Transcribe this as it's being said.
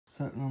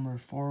set number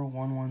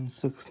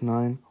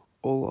 41169,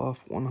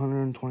 Olaf,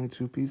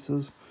 122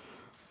 pieces,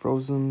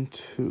 Frozen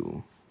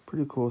 2.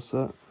 Pretty cool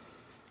set.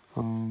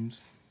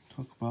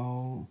 Took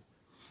about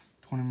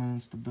 20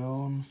 minutes to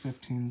build,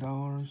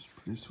 $15,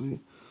 pretty sweet.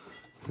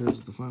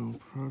 Here's the final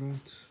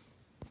product,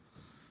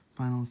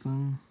 final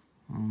thing.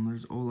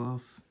 There's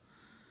Olaf.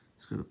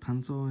 He's got a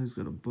pencil, he's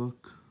got a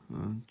book,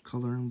 a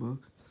coloring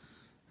book,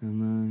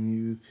 and then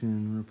you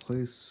can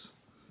replace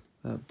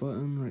that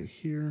button right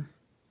here.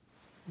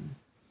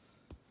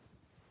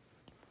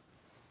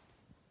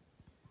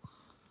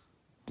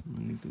 And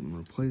then you can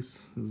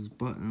replace his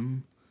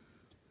button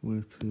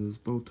with his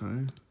bow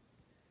tie.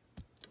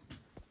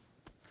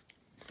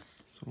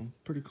 So,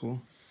 pretty cool.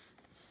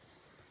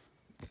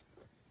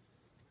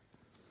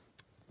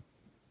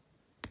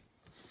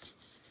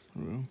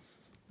 There we go.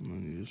 And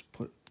then you just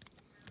put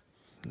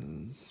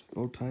his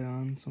bow tie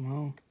on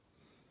somehow.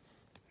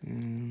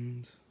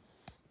 And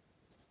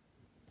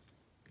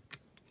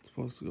it's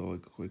supposed to go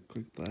like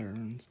quick there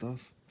and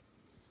stuff.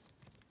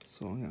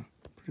 So yeah,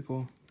 pretty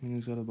cool. And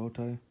he's got a bow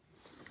tie.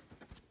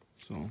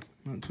 So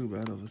not too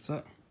bad of a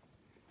set.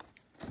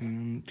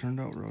 And it turned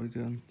out really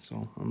good.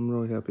 So I'm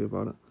really happy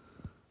about it.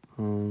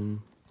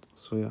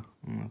 So yeah,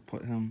 I'm gonna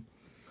put him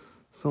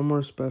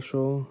somewhere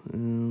special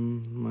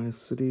in my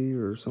city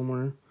or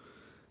somewhere,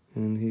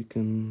 and he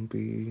can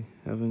be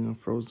having a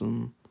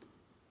frozen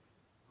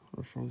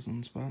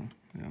spot.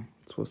 Yeah,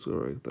 it's supposed to go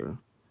right there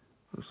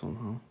or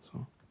somehow.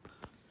 So,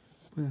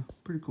 but yeah,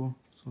 pretty cool.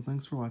 So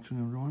thanks for watching,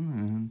 everyone,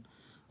 and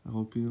I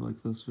hope you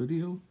like this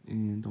video,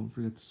 and don't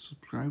forget to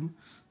subscribe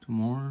to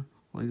more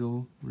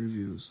Lego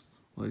reviews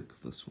like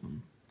this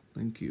one.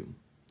 Thank you.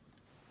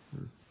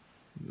 There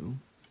you go.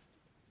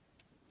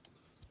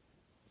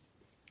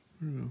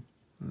 There we go.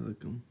 I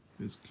like him.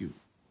 He's cute.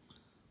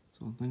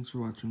 So thanks for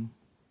watching.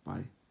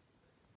 Bye.